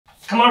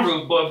Come on,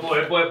 rude boy,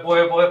 boy, boy,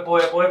 boy, boy,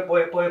 boy, boy,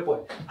 boy, boy, boy.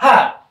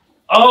 Ha!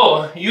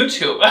 Oh,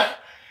 YouTube.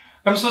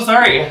 I'm so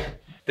sorry.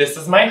 This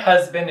is my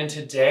husband, and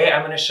today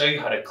I'm gonna show you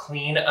how to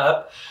clean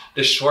up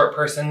the short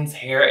person's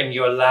hair in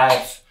your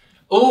life.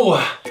 Ooh.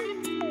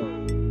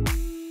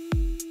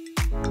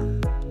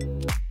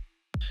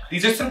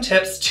 These are some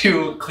tips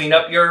to clean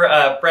up your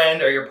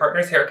friend or your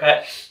partner's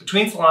haircut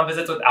between salon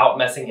visits without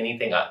messing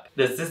anything up.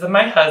 This is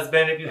my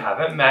husband. If you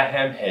haven't met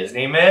him, his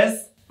name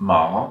is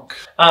Mark.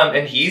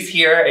 And he's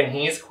here, and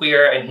he's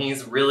queer, and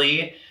he's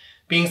really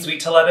being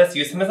sweet to let us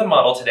use him as a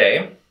model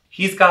today.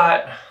 He's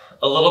got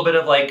a little bit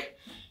of like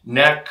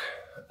neck,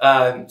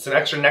 some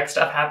extra neck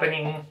stuff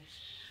happening.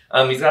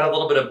 He's got a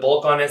little bit of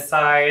bulk on his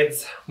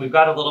sides. We've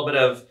got a little bit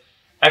of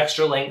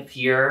extra length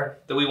here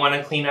that we want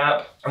to clean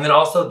up. And then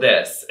also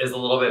this is a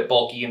little bit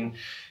bulky, and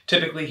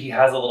typically he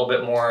has a little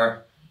bit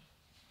more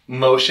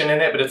motion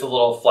in it, but it's a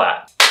little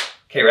flat.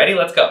 Okay, ready?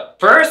 Let's go.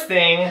 First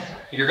thing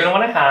you're gonna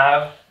want to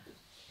have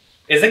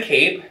is a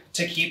cape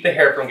to keep the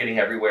hair from getting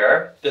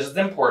everywhere. This is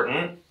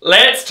important.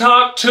 Let's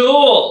talk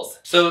tools.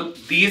 So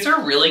these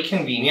are really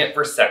convenient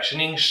for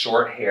sectioning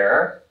short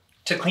hair.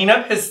 To clean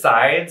up his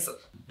sides,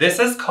 this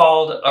is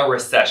called a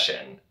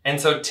recession. And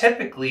so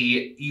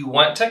typically you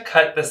want to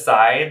cut the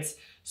sides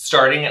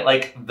starting at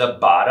like the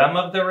bottom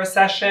of the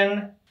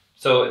recession.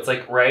 So it's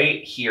like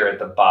right here at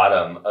the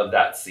bottom of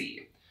that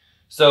C.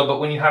 So,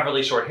 but when you have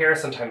really short hair,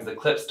 sometimes the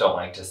clips don't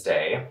like to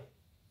stay.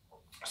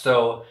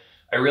 So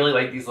I really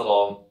like these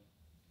little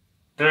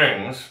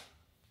things.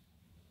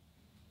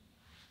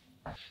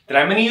 Then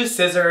I'm gonna use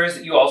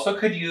scissors. You also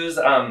could use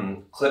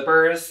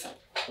clippers.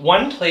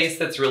 One place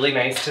that's really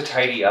nice to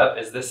tidy up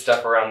is this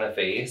stuff around the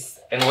face.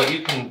 And what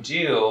you can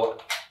do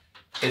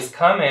is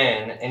come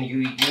in and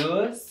you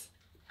use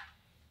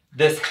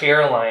this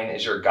hairline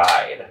as your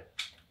guide,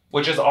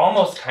 which is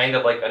almost kind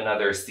of like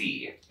another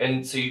C.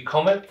 And so you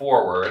comb it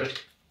forward,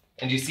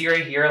 and you see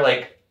right here,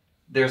 like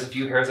there's a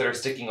few hairs that are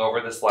sticking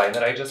over this line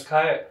that I just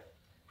cut.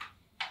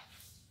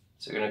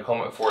 So you're gonna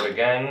comb it forward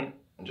again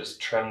and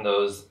just trim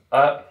those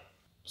up.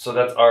 So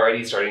that's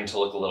already starting to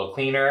look a little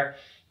cleaner.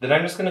 Then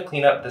I'm just gonna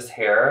clean up this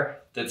hair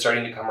that's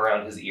starting to come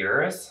around his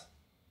ears.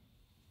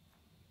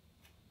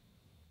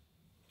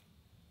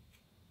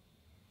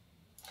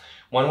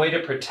 One way to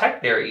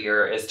protect their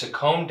ear is to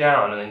comb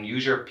down and then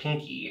use your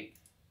pinky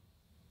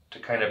to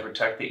kind of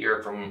protect the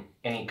ear from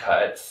any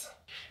cuts.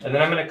 And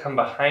then I'm gonna come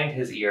behind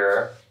his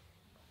ear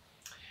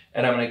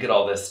and I'm gonna get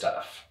all this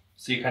stuff.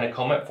 So you kind of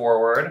comb it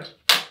forward,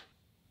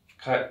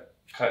 cut,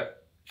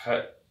 cut,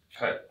 cut,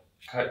 cut,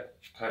 cut,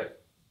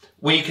 cut.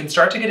 When you can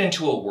start to get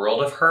into a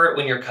world of hurt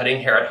when you're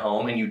cutting hair at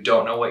home and you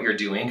don't know what you're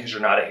doing because you're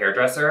not a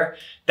hairdresser,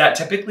 that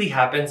typically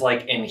happens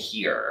like in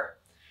here.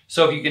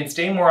 So if you can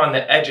stay more on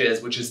the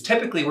edges, which is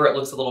typically where it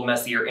looks a little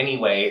messier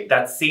anyway,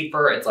 that's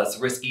safer, it's less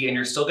risky, and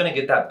you're still gonna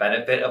get that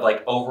benefit of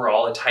like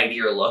overall a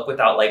tidier look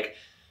without like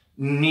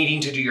needing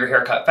to do your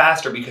haircut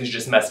faster because you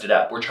just messed it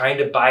up. We're trying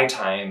to buy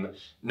time,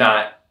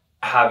 not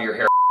have your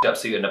hair up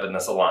so you end up in the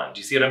salon. Do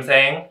you see what I'm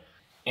saying?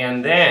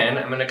 And then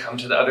I'm gonna come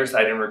to the other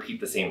side and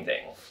repeat the same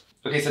thing.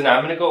 Okay, so now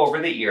I'm gonna go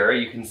over the ear.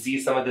 You can see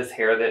some of this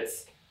hair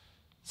that's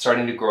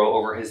starting to grow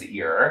over his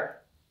ear.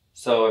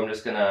 So I'm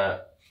just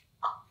gonna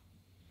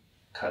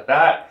cut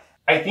that.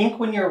 I think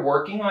when you're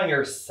working on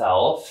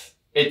yourself,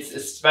 it's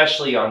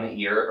especially on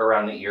the ear,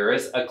 around the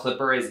ears, a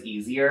clipper is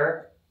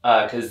easier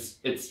because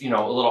it's, you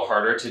know, a little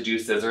harder to do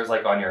scissors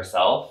like on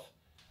yourself.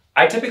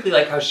 I typically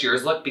like how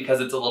shears look because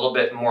it's a little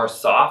bit more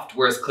soft,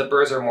 whereas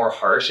clippers are more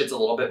harsh. It's a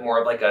little bit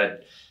more of like a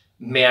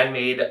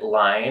man-made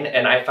line,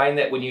 and I find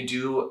that when you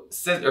do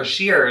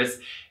shears,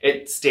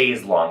 it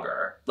stays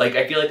longer. Like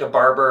I feel like a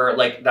barber,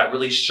 like that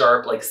really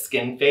sharp like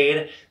skin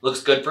fade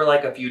looks good for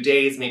like a few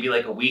days, maybe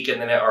like a week,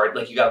 and then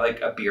like you got like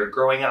a beard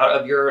growing out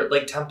of your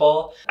like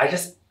temple.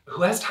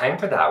 Who has time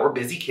for that? We're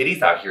busy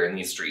kitties out here in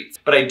these streets.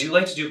 But I do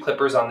like to do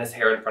clippers on this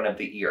hair in front of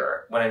the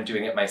ear when I'm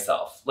doing it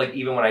myself. Like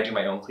even when I do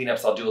my own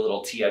cleanups, I'll do a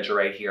little T-edger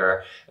right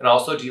here, and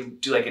also do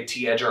like a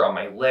T-edger on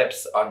my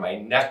lips, on my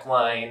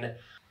neckline.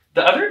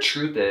 The other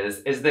truth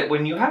is that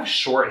when you have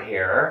short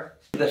hair,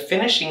 the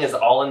finishing is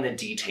all in the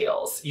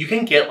details. You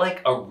can get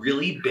like a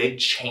really big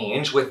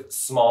change with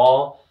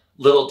small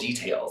little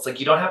details. Like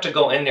you don't have to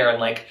go in there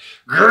and like,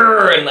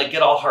 grrr, and like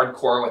get all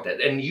hardcore with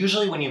it. And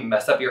usually when you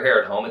mess up your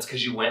hair at home, it's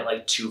because you went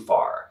like too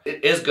far.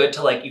 It is good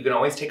to like, you can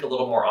always take a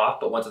little more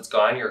off, but once it's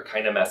gone, you're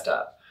kind of messed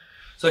up.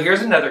 So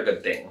here's another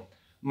good thing.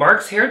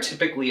 Mark's hair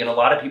typically, and a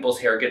lot of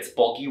people's hair gets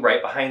bulky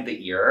right behind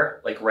the ear,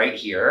 like right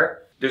here.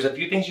 There's a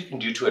few things you can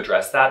do to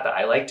address that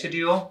I like to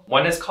do.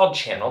 One is called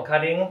channel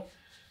cutting.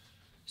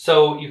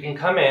 So you can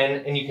come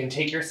in and you can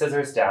take your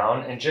scissors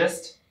down and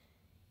just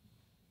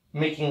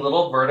making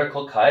little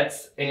vertical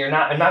cuts. And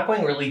I'm not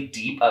going really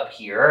deep up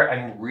here.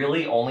 I'm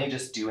really only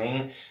just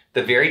doing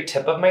the very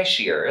tip of my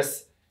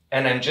shears,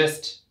 and I'm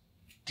just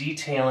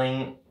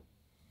detailing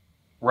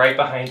right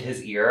behind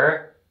his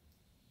ear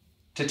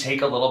to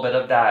take a little bit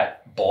of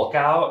that bulk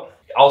out.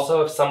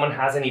 Also, if someone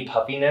has any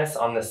puffiness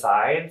on the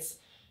sides,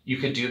 you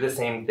could do the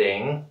same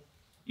thing.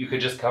 You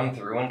could just come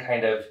through and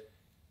kind of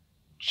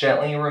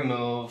gently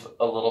remove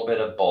a little bit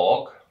of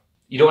bulk.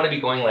 You don't want to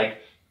be going like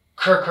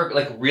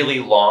like really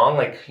long.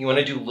 Like you want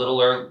to do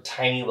littler,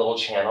 tiny little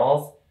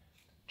channels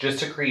just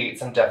to create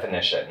some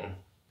definition.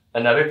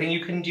 Another thing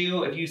you can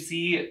do if you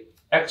see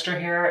extra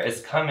hair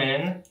is come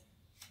in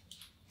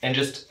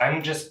and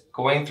I'm just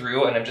going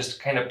through and I'm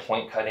just kind of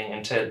point cutting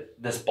into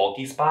this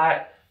bulky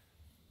spot.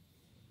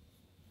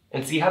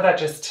 And see how that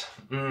just,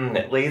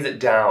 it lays it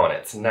down.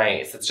 It's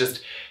nice. It's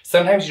just,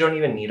 sometimes you don't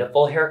even need a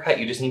full haircut.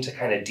 You just need to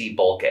kind of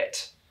debulk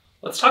it.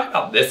 Let's talk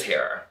about this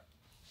hair.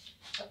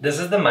 This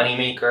is the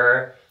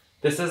moneymaker.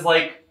 This is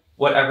like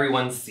what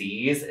everyone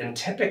sees. And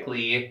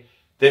typically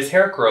this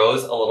hair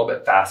grows a little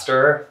bit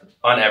faster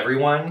on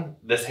everyone,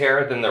 this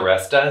hair, than the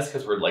rest does,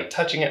 because we're like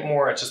touching it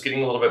more. It's just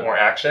getting a little bit more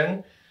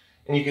action.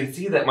 And you can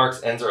see that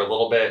Mark's ends are a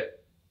little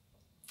bit,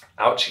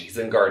 ouch, he's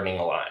been gardening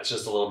a lot. It's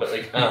just a little bit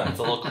like, it's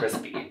a little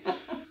crispy.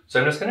 So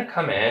I'm just gonna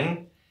come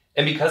in,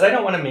 and because I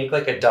don't wanna make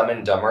like a Dumb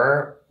and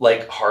Dumber,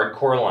 like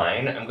hardcore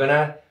line, I'm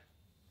gonna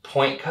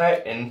point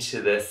cut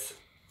into this.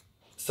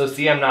 So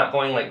see, I'm not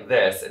going like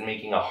this and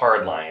making a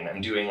hard line.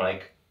 I'm doing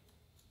like,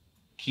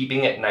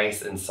 keeping it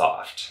nice and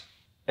soft.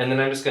 And then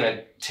I'm just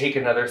gonna take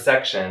another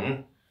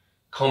section,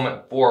 comb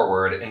it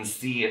forward, and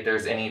see if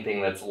there's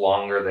anything that's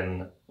longer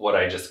than what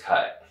I just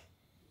cut.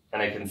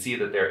 And I can see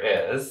that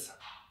there is.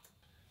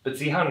 But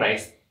see how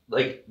nice,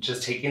 like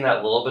just taking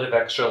that little bit of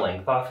extra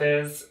length off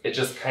is, it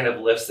just kind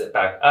of lifts it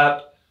back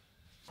up.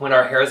 When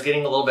our hair is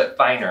getting a little bit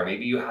finer,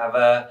 maybe you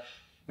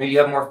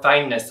have more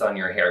fineness on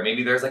your hair.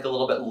 Maybe there's like a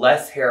little bit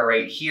less hair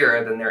right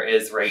here than there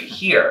is right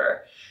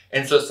here.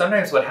 And so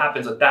sometimes what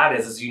happens with that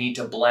is you need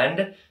to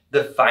blend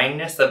the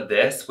fineness of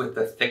this with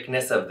the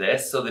thickness of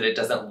this so that it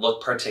doesn't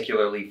look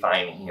particularly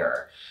fine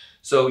here.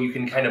 So you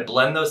can kind of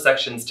blend those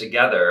sections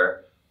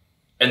together,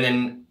 and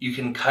then you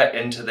can cut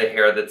into the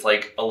hair that's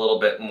like a little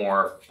bit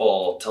more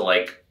full to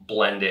like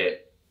blend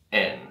it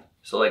in.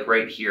 So like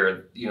right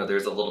here, you know,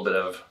 there's a little bit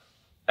of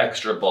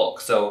extra bulk.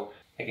 So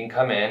I can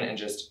come in and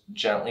just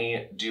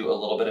gently do a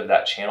little bit of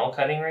that channel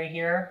cutting right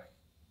here.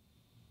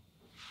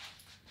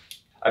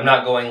 I'm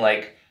not going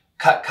like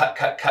cut.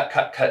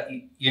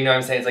 You know what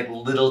I'm saying? It's like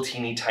little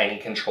teeny tiny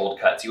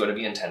controlled cuts. You want to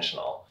be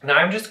intentional. Now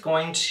I'm just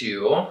going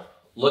to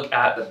look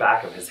at the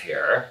back of his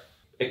hair.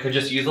 It could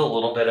just use a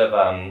little bit of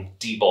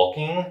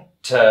debulking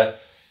to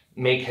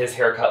make his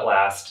haircut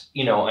last,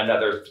 you know,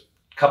 another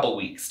couple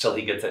weeks till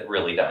he gets it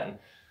really done.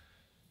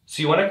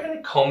 So you want to kind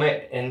of comb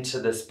it into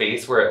the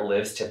space where it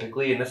lives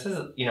typically. And this is,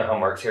 you know, how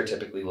Mark's hair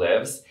typically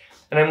lives.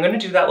 And I'm going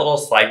to do that little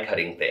slide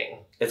cutting thing.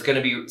 It's going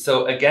to be,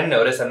 so again,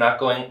 notice I'm not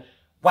going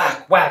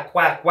whack, whack,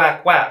 whack,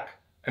 whack, whack.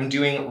 I'm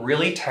doing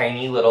really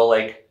tiny little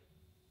like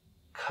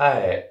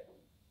cut.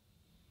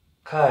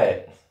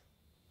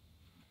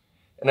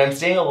 And I'm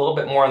staying a little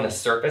bit more on the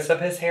surface of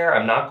his hair.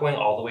 I'm not going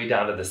all the way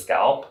down to the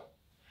scalp.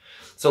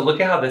 So look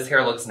at how this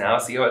hair looks now.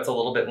 See how it's a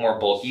little bit more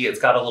bulky? It's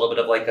got a little bit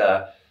of like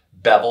a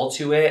bevel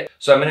to it.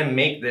 So I'm gonna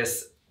make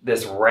this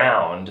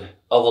round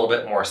a little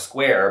bit more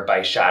square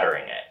by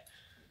shattering it.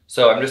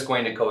 So I'm just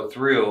going to go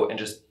through and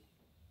just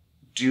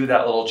do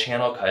that little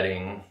channel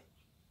cutting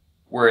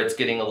where it's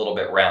getting a little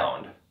bit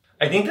round.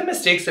 I think the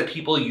mistakes that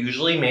people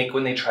usually make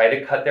when they try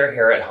to cut their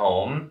hair at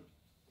home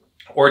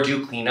or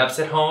do cleanups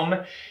at home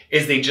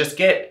is they just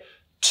get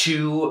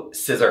too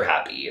scissor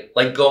happy,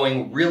 like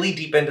going really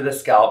deep into the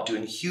scalp,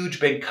 doing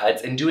huge big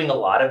cuts and doing a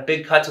lot of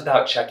big cuts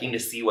without checking to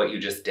see what you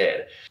just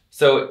did.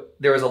 So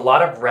there was a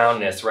lot of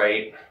roundness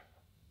right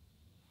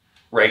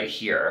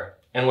here.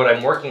 And what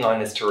I'm working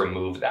on is to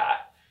remove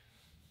that.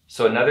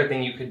 So another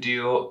thing you could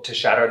do to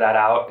shatter that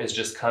out is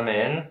just come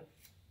in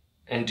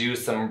and do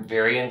some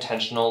very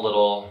intentional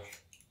little,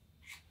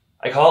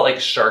 I call it like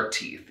shark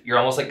teeth. You're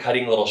almost like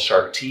cutting little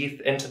shark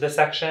teeth into the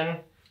section.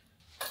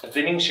 A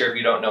thinning shear, if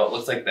you don't know, it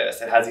looks like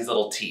this. It has these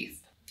little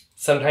teeth.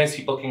 Sometimes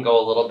people can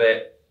go a little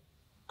bit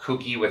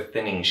kooky with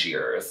thinning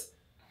shears.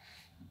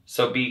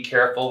 So be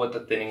careful with the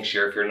thinning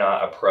shear if you're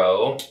not a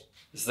pro.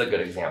 This is a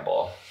good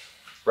example.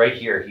 Right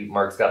here,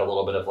 Mark's got a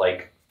little bit of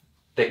like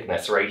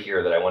thickness right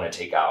here that I want to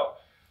take out.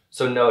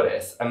 So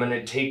notice, I'm going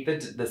to take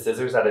the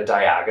scissors at a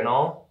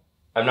diagonal.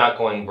 I'm not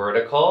going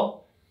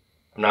vertical.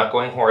 I'm not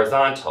going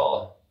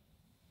horizontal.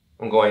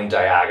 I'm going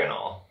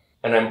diagonal.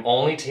 And I'm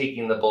only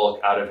taking the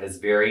bulk out of his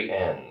very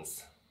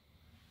ends.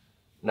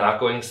 Not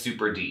going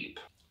super deep.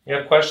 You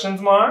have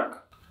questions,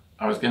 Mark?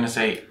 I was going to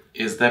say,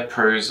 is there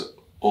pros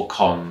or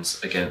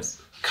cons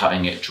against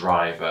cutting it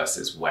dry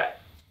versus wet?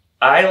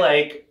 I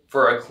like,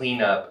 for a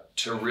cleanup,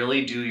 to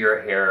really do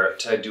your hair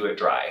to do it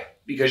dry,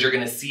 because you're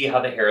going to see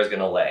how the hair is going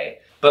to lay.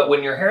 But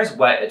when your hair is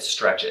wet, it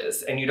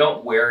stretches, and you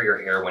don't wear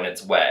your hair when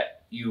it's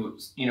wet. You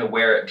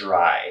wear it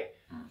dry.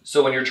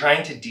 So when you're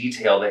trying to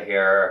detail the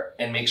hair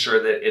and make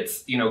sure that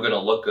it's, going to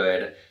look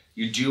good,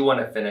 you do want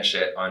to finish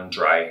it on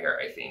dry hair,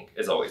 I think,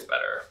 is always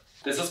better.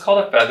 This is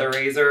called a feather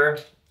razor.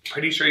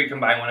 Pretty sure you can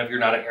buy one if you're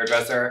not a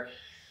hairdresser.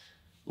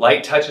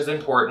 Light touch is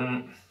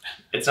important.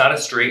 It's not a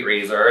straight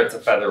razor, it's a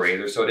feather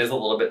razor. So it is a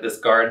little bit, this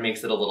guard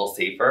makes it a little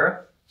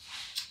safer.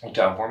 Hold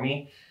down for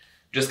me.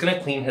 Just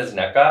gonna clean his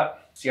neck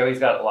up. See how he's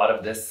got a lot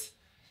of this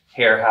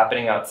hair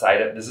happening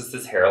outside of, this is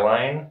his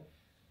hairline.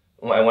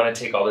 I want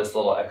to take all this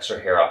little extra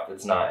hair off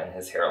that's not in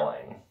his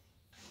hairline.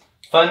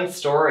 Fun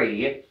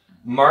story,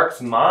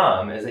 Mark's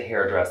mom is a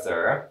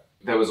hairdresser.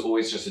 There was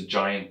always just a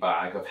giant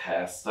bag of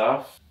hair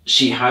stuff.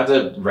 She had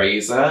a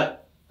razor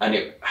and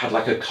it had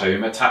like a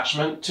comb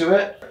attachment to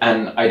it.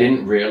 And I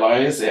didn't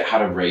realize it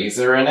had a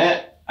razor in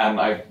it. And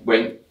I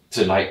went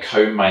to like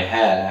comb my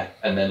hair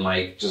and then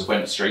like just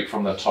went straight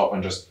from the top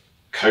and just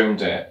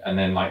combed it. And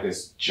then like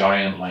this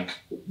giant like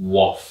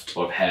waft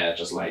of hair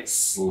just like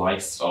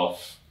sliced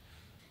off.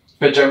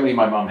 But generally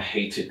my mum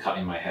hated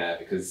cutting my hair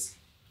because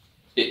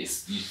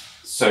it's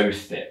so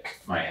thick,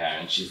 my hair,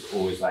 and she's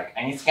always like,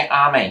 I need to get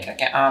arm ache,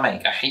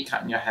 I hate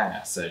cutting your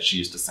hair. So she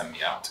used to send me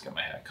out to get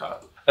my hair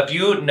cut. A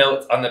few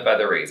notes on the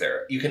feather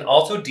razor. You can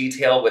also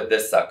detail with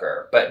this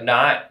sucker, but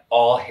not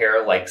all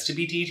hair likes to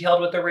be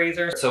detailed with the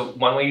razor. So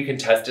one way you can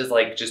test is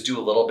like, just do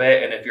a little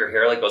bit, and if your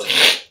hair like goes,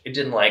 it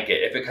didn't like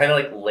it. If it kind of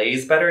like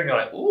lays better and you're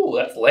like, ooh,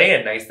 that's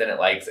laying nice, then it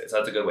likes it. So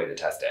that's a good way to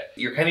test it.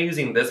 You're kind of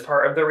using this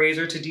part of the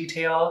razor to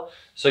detail.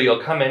 So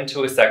you'll come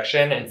into a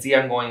section and see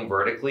I'm going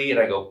vertically and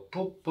I go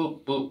boop,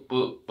 boop, boop,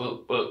 boop,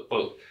 boop, boop,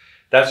 boop.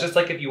 That's just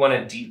like if you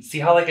want to see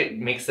how like it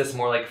makes this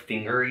more like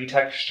fingery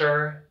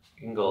texture.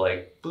 You can go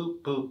like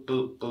boop, boop,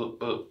 boop, boop,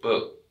 boop,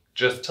 boop.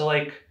 Just to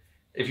like,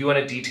 if you want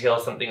to detail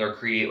something or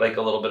create like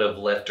a little bit of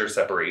lift or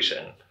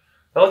separation.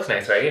 That looks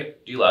nice,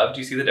 right? Do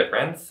you see the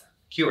difference?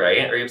 Cute,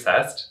 right? Are you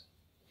obsessed?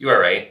 You are,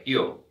 right?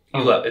 You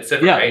love, it's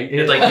different, right?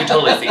 It's like, you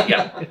totally see,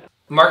 yeah.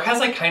 Mark has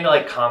like kind of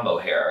like combo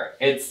hair.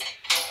 It's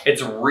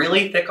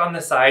really thick on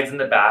the sides and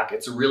the back.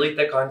 It's really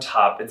thick on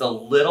top. It's a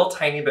little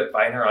tiny bit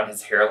finer on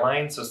his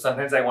hairline. So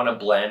sometimes I want to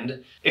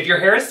blend. If your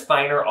hair is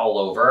finer all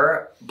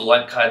over,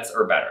 blunt cuts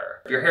are better.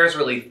 If your hair is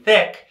really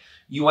thick,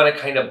 you want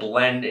to kind of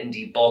blend and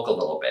debulk a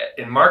little bit.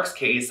 In Mark's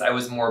case, I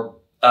was more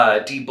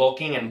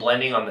debulking and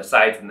blending on the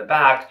sides and the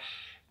back.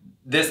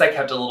 This I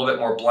kept a little bit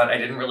more blunt. I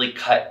didn't really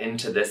cut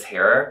into this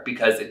hair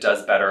because it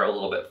does better a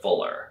little bit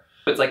fuller.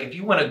 It's like if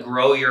you want to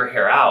grow your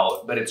hair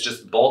out, but it's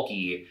just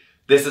bulky,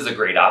 this is a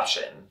great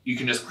option. You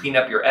can just clean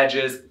up your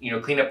edges,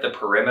 clean up the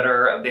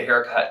perimeter of the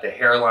haircut, the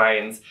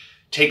hairlines,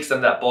 take some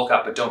of that bulk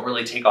out, but don't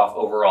really take off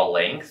overall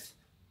length.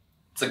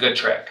 It's a good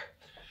trick.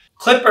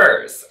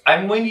 Clippers.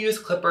 I'm going to use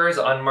clippers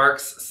on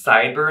Mark's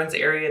sideburns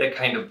area to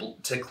kind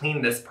of to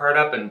clean this part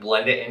up and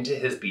blend it into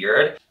his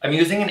beard. I'm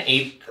using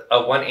a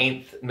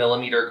 1/8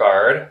 millimeter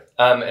guard,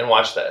 and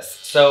watch this.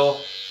 So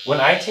when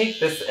I take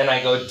this and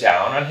I go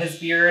down on his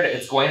beard,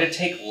 it's going to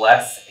take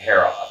less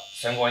hair off.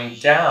 So I'm going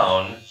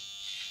down.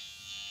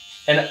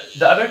 And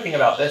the other thing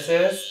about this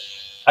is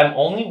I'm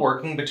only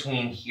working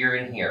between here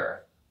and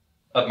here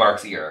of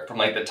Mark's ear, from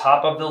like the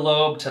top of the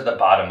lobe to the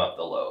bottom of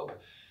the lobe.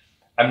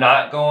 I'm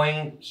not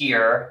going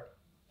here.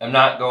 I'm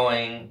not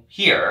going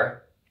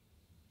here.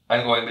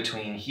 I'm going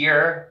between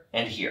here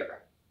and here.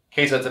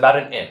 Okay, so it's about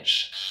 1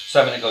 inch. So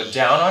I'm going to go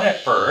down on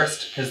it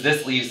first because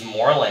this leaves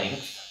more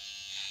length.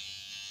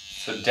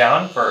 So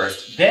down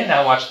first. Then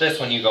now watch this,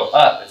 when you go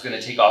up, it's going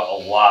to take off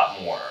a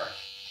lot more.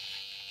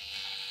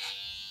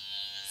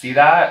 See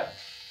that?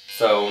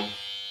 So,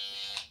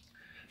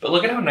 but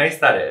look at how nice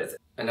that is.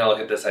 And now look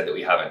at this side that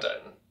we haven't done.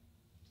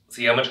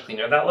 See how much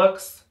cleaner that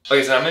looks?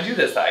 Okay, so I'm gonna do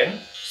this side.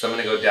 So I'm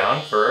gonna go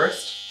down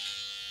first,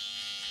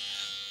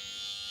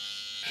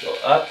 go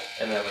up,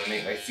 and then I'm gonna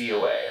make my C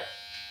away.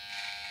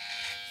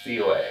 C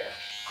away.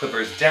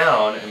 Clippers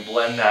down and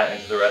blend that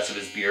into the rest of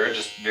his beard,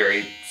 just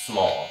very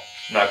small.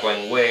 I'm not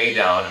going way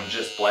down, I'm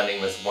just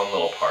blending this one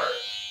little part.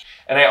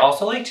 And I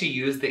also like to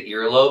use the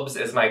earlobes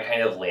as my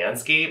kind of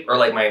landscape, or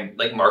like my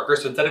marker.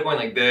 So instead of going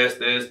like this,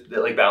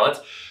 like balance,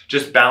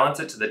 just balance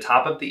it to the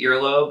top of the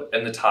earlobe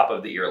and the top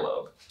of the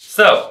earlobe.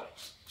 So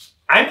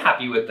I'm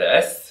happy with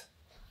this.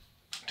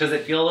 Does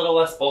it feel a little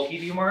less bulky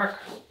to you, Mark?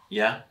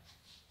 Yeah.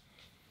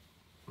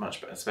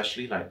 Much better,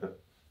 especially like the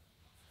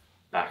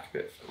back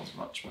bit feels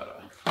much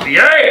better.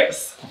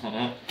 Yes!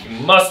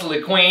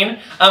 Muscly queen.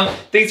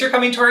 Thanks for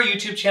coming to our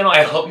YouTube channel.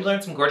 I hope you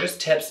learned some gorgeous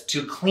tips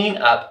to clean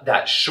up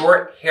that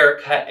short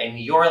haircut in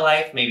your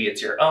life. Maybe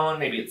it's your own,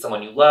 maybe it's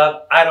someone you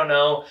love. I don't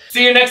know.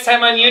 See you next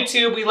time on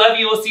YouTube. We love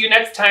you. We'll see you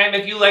next time.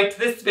 If you liked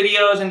this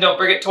video, and don't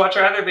forget to watch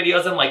our other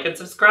videos and like and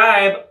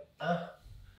subscribe.